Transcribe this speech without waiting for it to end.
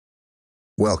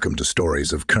Welcome to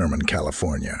Stories of Kerman,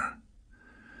 California.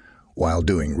 While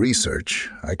doing research,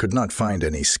 I could not find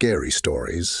any scary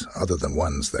stories other than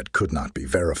ones that could not be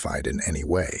verified in any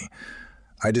way.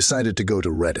 I decided to go to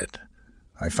Reddit.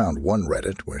 I found one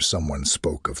Reddit where someone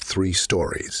spoke of 3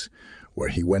 stories, where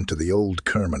he went to the old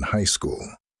Kerman High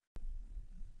School.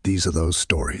 These are those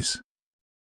stories.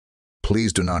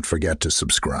 Please do not forget to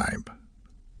subscribe,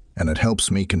 and it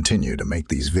helps me continue to make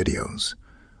these videos.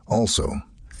 Also,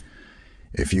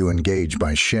 if you engage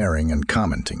by sharing and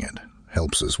commenting, it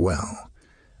helps as well.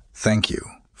 Thank you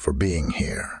for being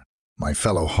here, my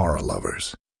fellow horror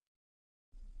lovers.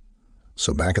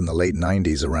 So back in the late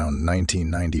 90s, around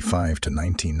 1995 to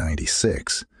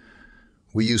 1996,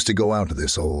 we used to go out to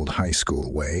this old high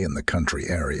school way in the country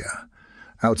area,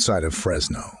 outside of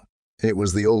Fresno. It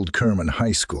was the old Kerman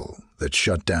High School that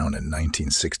shut down in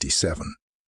 1967.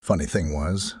 Funny thing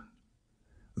was,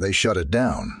 they shut it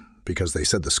down because they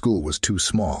said the school was too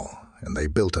small and they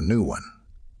built a new one.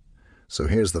 So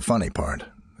here's the funny part.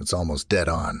 It's almost dead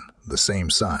on, the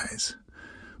same size,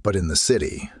 but in the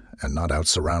city and not out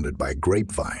surrounded by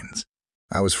grapevines.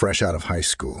 I was fresh out of high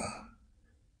school,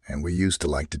 and we used to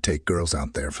like to take girls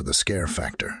out there for the scare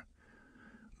factor.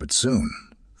 But soon,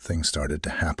 things started to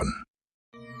happen.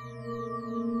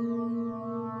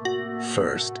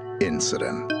 First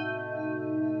incident.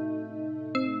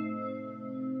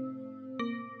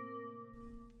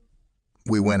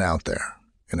 We went out there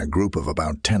in a group of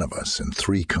about 10 of us in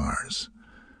 3 cars.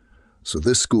 So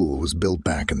this school was built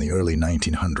back in the early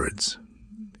 1900s.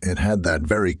 It had that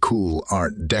very cool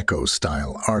Art Deco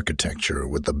style architecture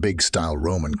with the big style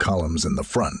Roman columns in the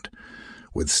front,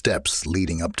 with steps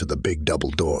leading up to the big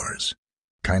double doors.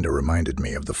 Kinda reminded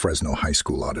me of the Fresno High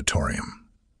School auditorium.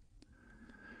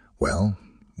 Well,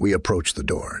 we approached the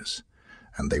doors,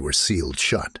 and they were sealed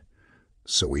shut,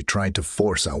 so we tried to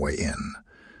force our way in.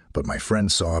 But my friend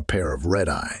saw a pair of red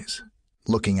eyes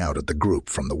looking out at the group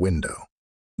from the window.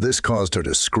 This caused her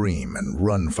to scream and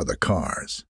run for the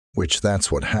cars, which that's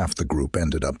what half the group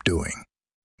ended up doing.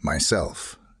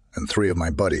 Myself and 3 of my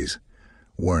buddies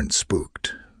weren't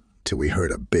spooked till we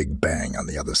heard a big bang on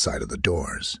the other side of the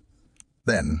doors.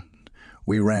 Then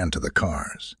we ran to the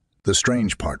cars. The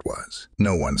strange part was,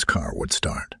 no one's car would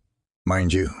start.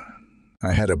 Mind you,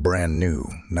 I had a brand new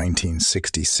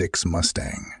 1966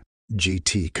 Mustang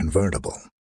GT convertible.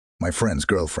 My friend's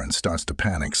girlfriend starts to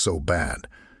panic so bad,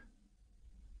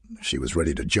 she was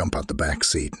ready to jump out the back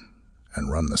seat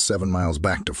and run the 7 miles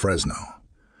back to Fresno.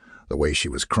 The way she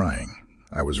was crying,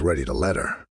 I was ready to let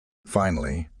her.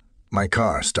 Finally, my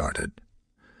car started,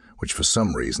 which for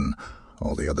some reason,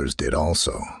 all the others did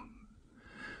also.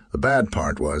 The bad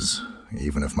part was,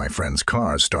 even if my friend's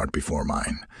cars start before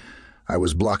mine, I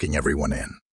was blocking everyone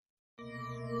in.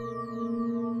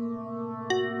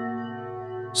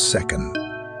 Second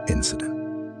incident.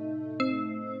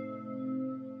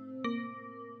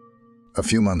 A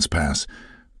few months pass.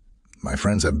 My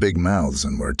friends have big mouths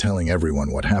and were telling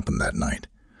everyone what happened that night.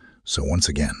 So once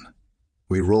again,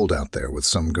 we rolled out there with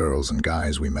some girls and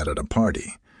guys we met at a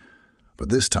party. But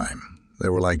this time,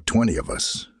 there were like 20 of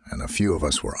us, and a few of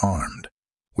us were armed.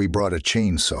 We brought a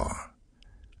chainsaw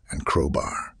and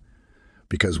crowbar,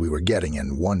 because we were getting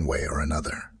in one way or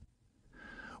another.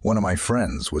 One of my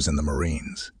friends was in the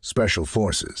Marines, Special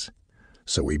Forces,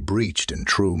 so we breached in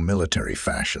true military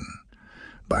fashion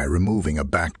by removing a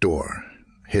back door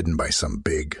hidden by some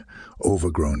big,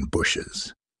 overgrown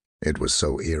bushes. It was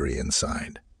so eerie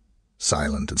inside,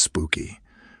 silent and spooky,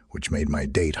 which made my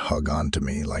date hug onto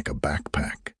me like a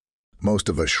backpack. Most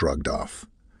of us shrugged off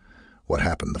what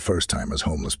happened the first time as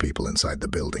homeless people inside the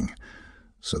building,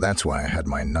 so that's why I had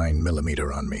my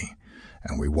 9mm on me,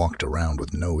 and we walked around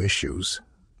with no issues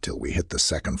till we hit the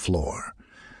 2nd floor.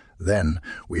 Then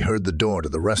we heard the door to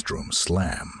the restroom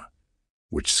slam,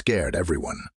 which scared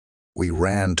everyone. We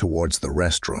ran towards the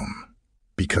restroom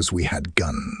because we had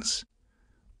guns.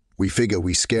 We figure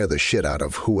we scare the shit out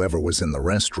of whoever was in the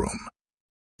restroom.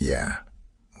 Yeah,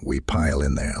 we pile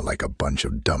in there like a bunch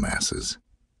of dumbasses,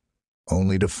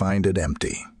 only to find it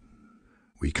empty.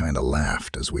 We kinda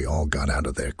laughed as we all got out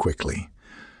of there quickly,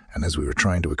 and as we were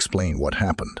trying to explain what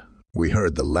happened, we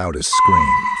heard the loudest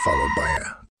scream, followed by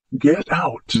a "Get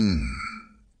out!"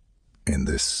 in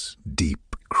this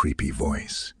deep, creepy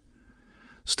voice.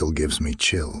 Still gives me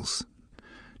chills,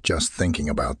 just thinking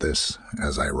about this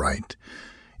as I write.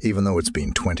 Even though it's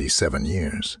been 27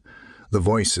 years, the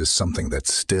voice is something that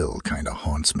still kinda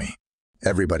haunts me.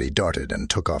 Everybody darted and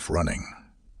took off running.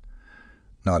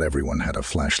 Not everyone had a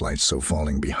flashlight, so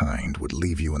falling behind would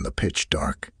leave you in the pitch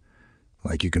dark,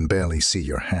 like you can barely see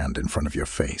your hand in front of your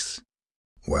face.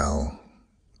 Well,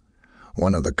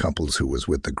 one of the couples who was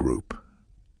with the group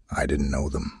I didn't know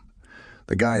them.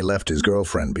 The guy left his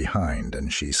girlfriend behind,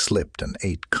 and she slipped and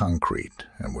ate concrete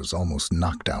and was almost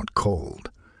knocked out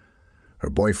cold. Her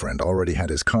boyfriend already had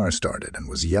his car started and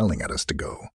was yelling at us to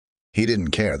go. He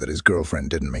didn't care that his girlfriend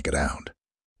didn't make it out.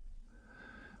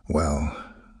 Well,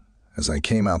 as I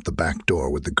came out the back door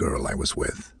with the girl I was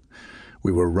with,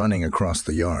 we were running across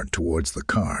the yard towards the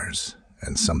cars,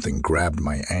 and something grabbed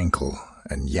my ankle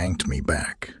and yanked me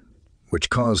back, which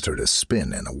caused her to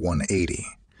spin in a 180.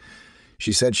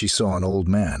 She said she saw an old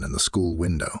man in the school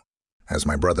window. As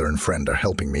my brother and friend are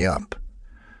helping me up,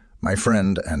 my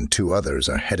friend and 2 others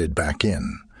are headed back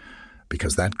in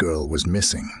because that girl was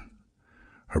missing.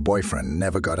 Her boyfriend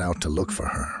never got out to look for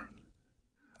her.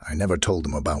 I never told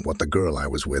them about what the girl I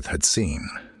was with had seen.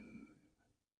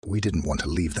 We didn't want to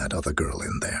leave that other girl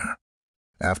in there.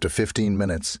 After 15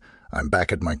 minutes, I'm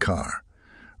back at my car,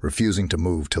 refusing to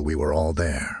move till we were all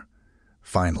there.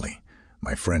 Finally,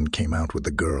 my friend came out with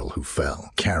the girl who fell,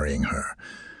 carrying her,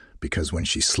 because when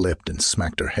she slipped and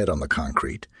smacked her head on the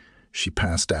concrete, she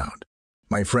passed out.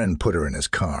 My friend put her in his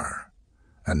car,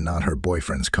 and not her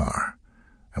boyfriend's car,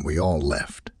 and we all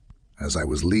left. As I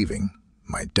was leaving,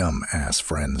 my dumb-ass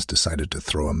friends decided to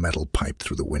throw a metal pipe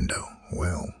through the window.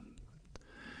 Well,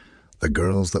 the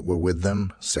girls that were with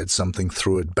them said something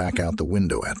threw it back out the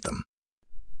window at them.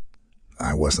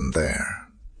 I wasn't there,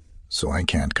 so I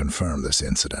can't confirm this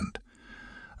incident.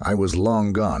 I was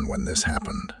long gone when this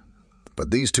happened,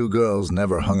 but these 2 girls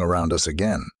never hung around us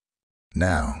again.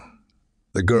 Now,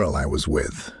 the girl I was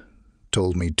with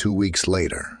told me 2 weeks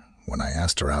later, when I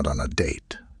asked her out on a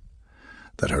date,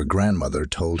 that her grandmother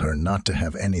told her not to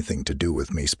have anything to do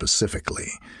with me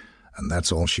specifically, and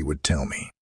that's all she would tell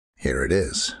me. Here it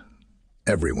is.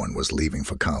 Everyone was leaving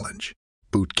for college,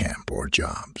 boot camp, or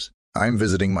jobs. I'm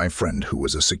visiting my friend who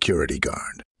was a security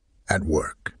guard. At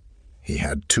work, he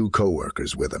had 2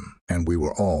 co-workers with him, and we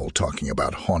were all talking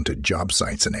about haunted job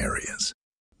sites and areas.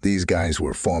 These guys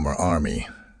were former Army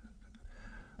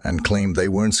and claimed they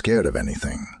weren't scared of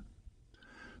anything.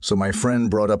 So my friend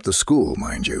brought up the school,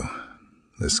 mind you.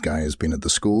 This guy has been at the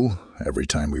school every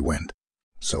time we went.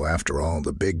 So after all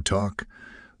the big talk,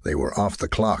 they were off the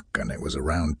clock and it was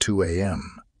around 2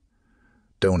 a.m.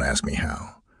 Don't ask me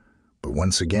how, but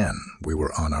once again we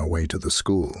were on our way to the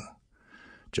school.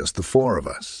 Just the 4 of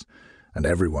us, and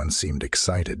everyone seemed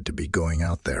excited to be going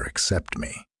out there except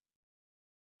me.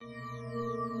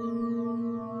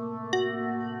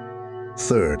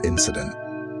 Third incident.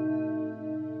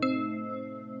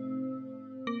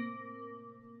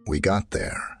 We got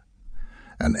there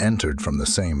and entered from the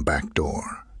same back door.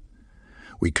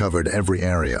 We covered every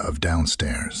area of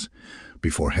downstairs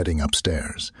before heading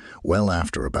upstairs. Well,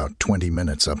 after about 20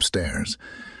 minutes upstairs,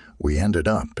 we ended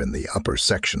up in the upper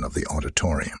section of the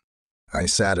auditorium. I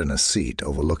sat in a seat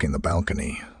overlooking the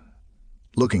balcony,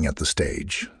 looking at the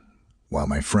stage, while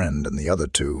my friend and the other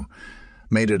 2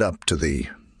 made it up to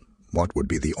what would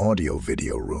be the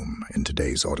audio-video room in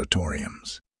today's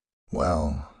auditoriums.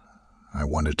 Well, I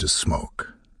wanted to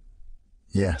smoke.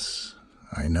 Yes,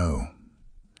 I know.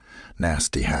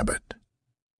 Nasty habit.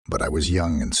 But I was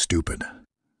young and stupid.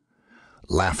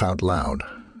 Laugh out loud,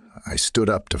 I stood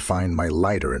up to find my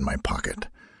lighter in my pocket,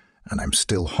 and I'm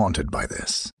still haunted by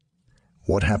this.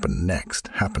 What happened next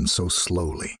happened so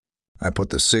slowly. I put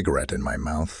the cigarette in my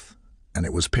mouth, and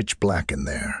it was pitch black in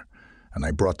there, and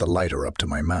I brought the lighter up to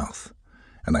my mouth,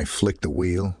 and I flicked the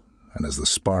wheel, and as the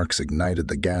sparks ignited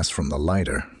the gas from the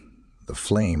lighter, the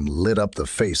flame lit up the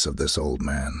face of this old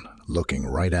man, looking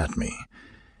right at me,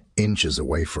 inches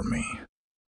away from me.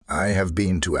 I have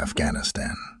been to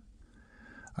Afghanistan.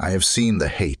 I have seen the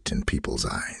hate in people's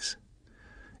eyes.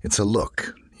 It's a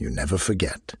look you never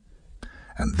forget.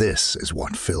 And this is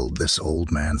what filled this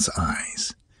old man's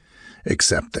eyes.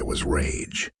 Except there was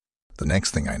rage. The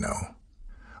next thing I know,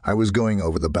 I was going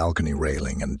over the balcony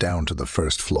railing and down to the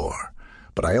first floor,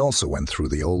 but I also went through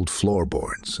the old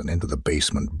floorboards and into the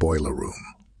basement boiler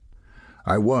room.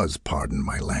 I was, pardon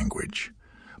my language,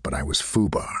 but I was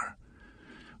foobar.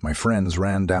 My friends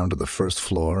ran down to the first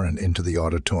floor and into the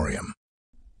auditorium.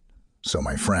 So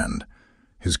my friend,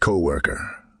 his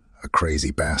co-worker, a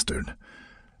crazy bastard,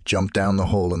 jumped down the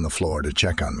hole in the floor to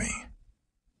check on me.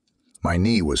 My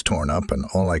knee was torn up, and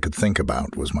all I could think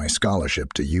about was my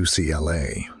scholarship to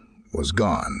UCLA was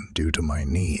gone due to my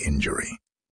knee injury.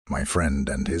 My friend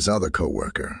and his other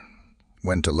co-worker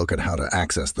went to look at how to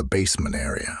access the basement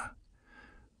area.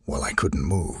 Well, I couldn't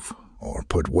move or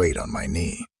put weight on my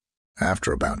knee.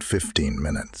 After about 15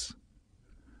 minutes,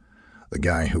 the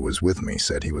guy who was with me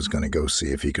said he was going to go see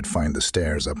if he could find the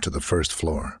stairs up to the first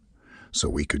floor so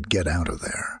we could get out of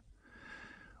there.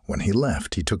 When he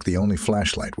left, he took the only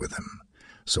flashlight with him,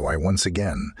 So I once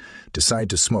again decide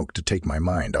to smoke to take my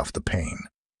mind off the pain.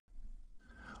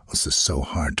 This is so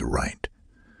hard to write,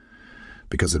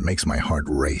 because it makes my heart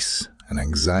race and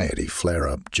anxiety flare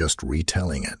up just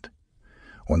retelling it.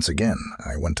 Once again,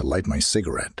 I went to light my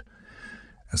cigarette,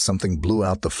 as something blew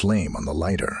out the flame on the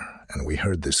lighter, and we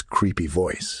heard this creepy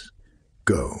voice.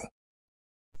 Go.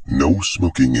 No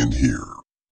smoking in here.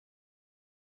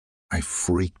 I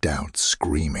freaked out,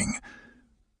 screaming,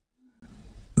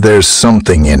 "There's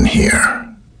something in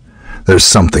here. There's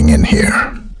something in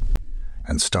here,"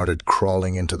 and started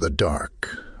crawling into the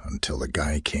dark until the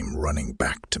guy came running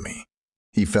back to me.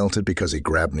 He felt it because he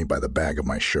grabbed me by the bag of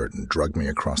my shirt and dragged me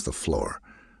across the floor,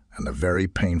 and a very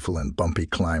painful and bumpy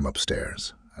climb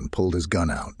upstairs, and pulled his gun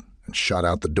out and shot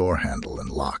out the door handle and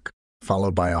lock,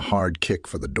 followed by a hard kick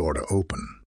for the door to open.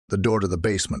 The door to the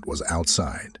basement was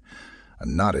outside,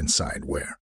 and not inside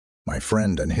where. My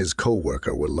friend and his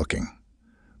co-worker were looking.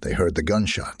 They heard the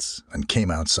gunshots and came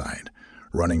outside,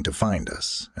 running to find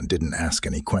us, and didn't ask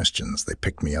any questions. They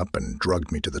picked me up and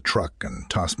drugged me to the truck and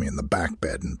tossed me in the back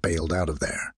bed and bailed out of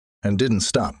there, and didn't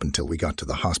stop until we got to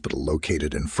the hospital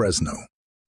located in Fresno.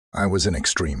 I was in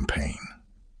extreme pain.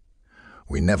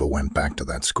 We never went back to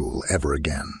that school ever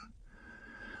again.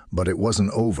 But it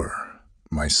wasn't over.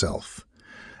 Myself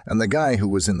and the guy who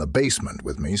was in the basement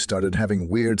with me started having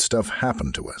weird stuff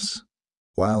happen to us.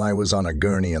 While I was on a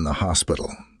gurney in the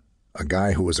hospital, a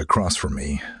guy who was across from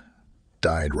me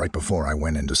died right before I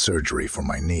went into surgery for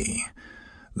my knee.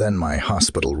 Then my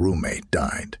hospital roommate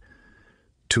died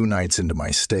 2 nights into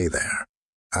my stay there.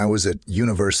 I was at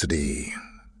University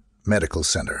Medical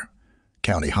Center,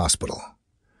 County Hospital.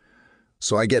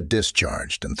 So I get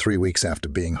discharged, and 3 weeks after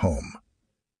being home,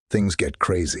 things get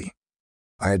crazy.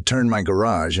 I had turned my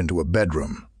garage into a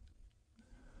bedroom,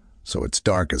 so it's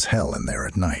dark as hell in there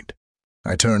at night.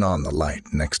 I turn on the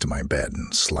light next to my bed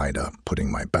and slide up,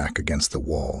 putting my back against the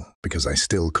wall because I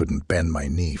still couldn't bend my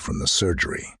knee from the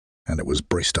surgery, and it was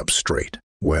braced up straight.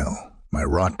 Well, my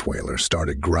Rottweiler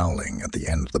started growling at the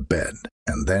end of the bed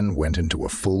and then went into a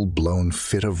full-blown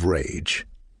fit of rage.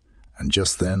 And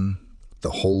just then,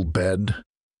 the whole bed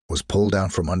was pulled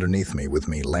out from underneath me, with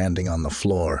me landing on the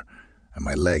floor and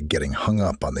my leg getting hung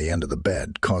up on the end of the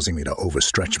bed, causing me to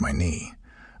overstretch my knee.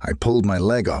 I pulled my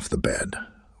leg off the bed,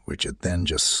 which it then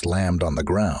just slammed on the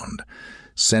ground,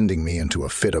 sending me into a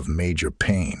fit of major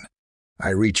pain. I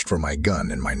reached for my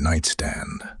gun in my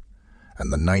nightstand,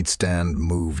 and the nightstand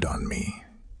moved on me.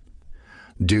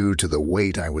 Due to the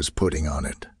weight I was putting on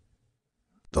it,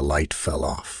 the light fell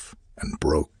off and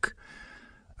broke,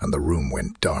 and the room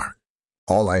went dark.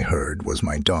 All I heard was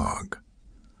my dog,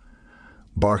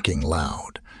 barking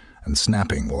loud and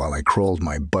snapping while I crawled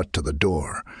my butt to the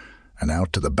door and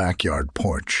out to the backyard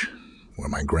porch, where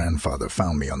my grandfather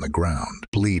found me on the ground,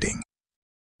 bleeding.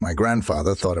 My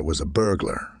grandfather thought it was a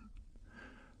burglar,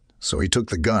 so he took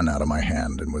the gun out of my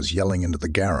hand and was yelling into the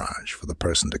garage for the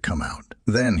person to come out.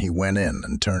 Then he went in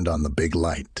and turned on the big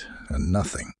light, and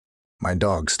nothing. My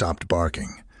dog stopped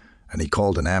barking, and he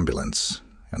called an ambulance,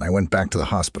 and I went back to the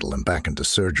hospital and back into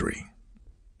surgery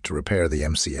to repair the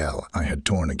MCL I had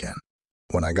torn again.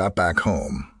 When I got back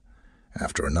home,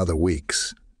 after another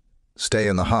week's stay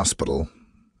in the hospital,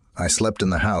 I slept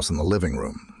in the house in the living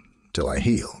room till I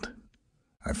healed.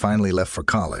 I finally left for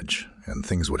college, and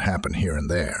things would happen here and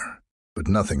there, but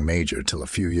nothing major till a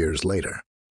few years later.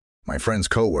 My friend's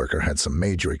co-worker had some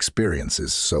major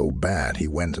experiences so bad he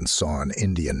went and saw an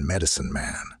Indian medicine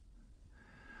man.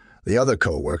 The other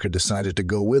co-worker decided to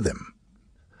go with him.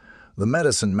 The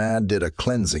medicine man did a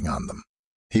cleansing on them.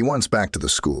 He wants back to the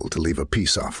school to leave a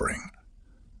peace offering.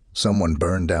 Someone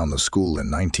burned down the school in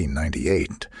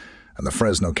 1998, and the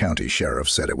Fresno County Sheriff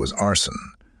said it was arson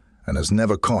and has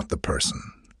never caught the person.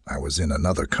 I was in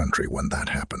another country when that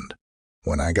happened.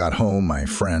 When I got home, my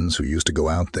friends who used to go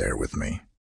out there with me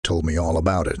told me all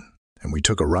about it, and we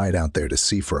took a ride out there to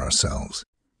see for ourselves.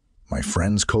 My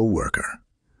friend's co-worker,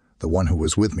 the one who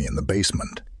was with me in the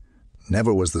basement,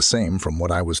 never was the same from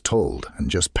what I was told, and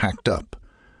just packed up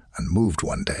and moved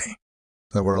one day.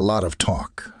 There were a lot of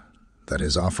talk that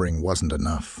his offering wasn't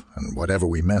enough, and whatever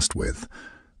we messed with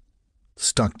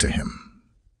stuck to him.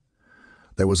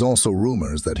 There was also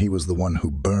rumors that he was the one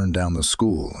who burned down the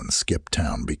school and skipped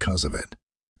town because of it.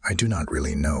 I do not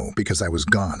really know, because I was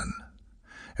gone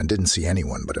and didn't see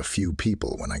anyone but a few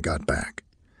people when I got back.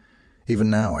 Even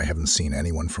now, I haven't seen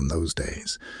anyone from those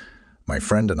days. My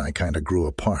friend and I kind of grew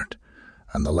apart,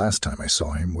 and the last time I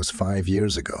saw him was 5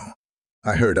 years ago.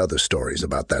 I heard other stories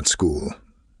about that school,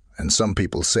 and some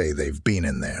people say they've been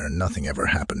in there and nothing ever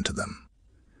happened to them.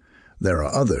 There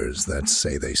are others that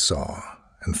say they saw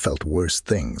and felt worse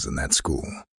things in that school.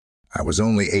 I was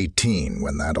only 18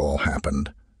 when that all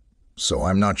happened, so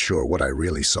I'm not sure what I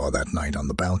really saw that night on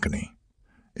the balcony.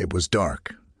 It was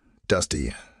dark,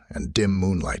 dusty, and dim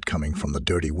moonlight coming from the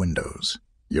dirty windows.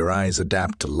 Your eyes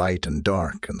adapt to light and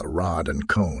dark, and the rod and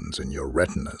cones in your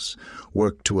retinas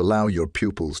work to allow your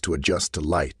pupils to adjust to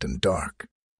light and dark.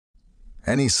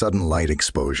 Any sudden light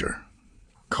exposure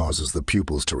causes the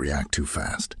pupils to react too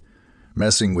fast,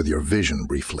 messing with your vision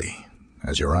briefly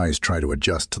as your eyes try to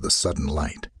adjust to the sudden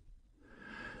light.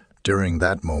 During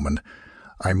that moment,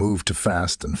 I moved too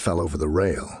fast and fell over the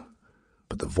rail,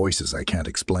 but the voices I can't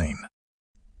explain.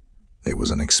 It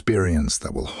was an experience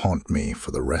that will haunt me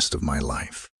for the rest of my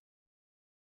life.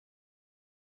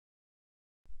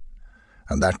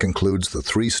 And that concludes the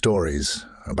 3 stories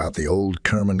about the old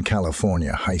Kerman,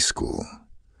 California high school.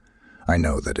 I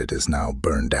know that it is now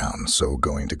burned down, so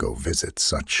going to go visit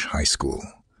such high school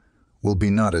will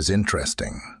be not as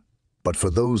interesting. But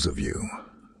for those of you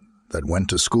that went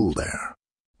to school there,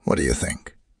 what do you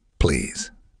think? Please,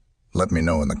 let me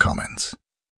know in the comments.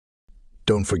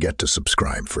 Don't forget to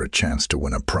subscribe for a chance to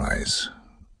win a prize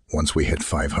once we hit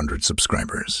 500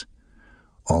 subscribers.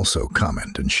 Also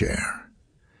comment and share.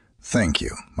 Thank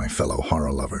you, my fellow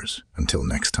horror lovers. Until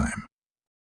next time.